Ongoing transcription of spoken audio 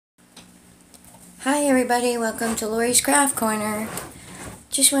Hi everybody, welcome to Lori's Craft Corner.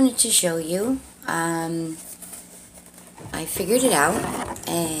 Just wanted to show you, I figured it out,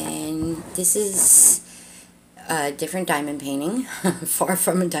 and this is a different diamond painting, far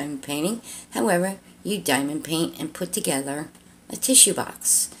from a diamond painting. However, you diamond paint and put together a tissue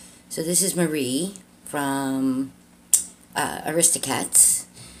box. So this is Marie from Aristocats.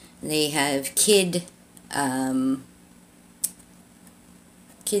 They have kids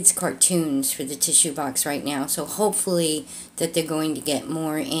cartoons for the tissue box right now, so hopefully that they're going to get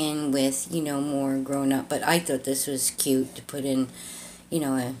more in with, more grown up. But I thought this was cute to put in,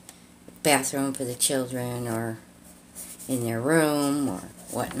 a bathroom for the children or in their room or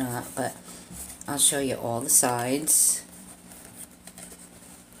whatnot. But I'll show you all the sides.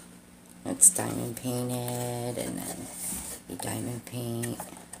 It's diamond painted, and then you diamond paint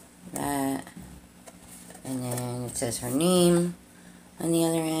that, and then it says her name on the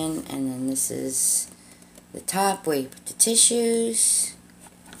other end, and then this is the top where you put the tissues.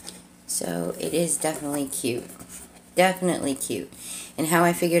 So it is definitely cute. Definitely cute. And how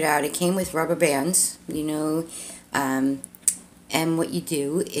I figured out, it came with rubber bands, and what you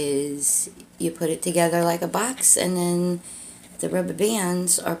do is you put it together like a box, and then the rubber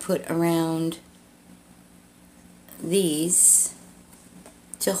bands are put around these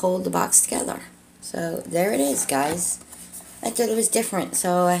to hold the box together. So there it is, guys. I thought it was different,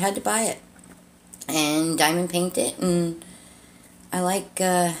 so I had to buy it and diamond paint it, and I like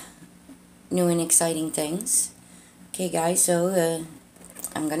new and exciting things. Okay, guys, so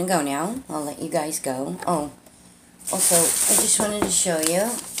I'm going to go now. I'll let you guys go. Oh, also, I just wanted to show you,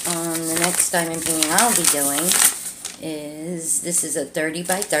 the next diamond painting I'll be doing is, this is a 30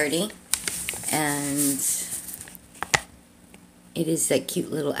 by 30, and it is that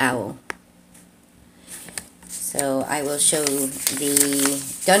cute little owl. So I will show the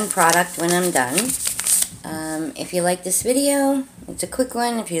done product when I'm done. If you like this video, it's a quick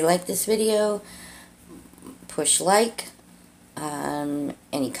one. If you like this video, push like.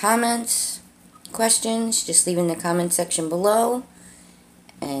 Any comments, questions, just leave in the comment section below.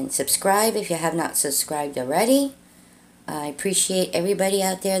 And subscribe if you have not subscribed already. I appreciate everybody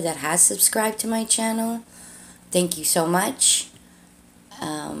out there that has subscribed to my channel. Thank you so much.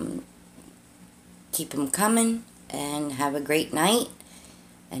 Keep them coming, and have a great night.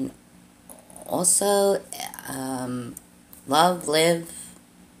 And also, love, live,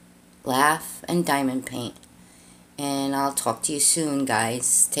 laugh, and diamond paint. And I'll talk to you soon,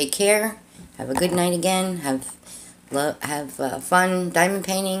 guys. Take care. Have a good night again. Have fun diamond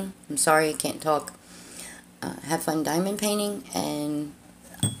painting. I'm sorry I can't talk. Have fun diamond painting, and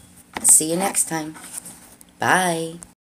see you next time. Bye.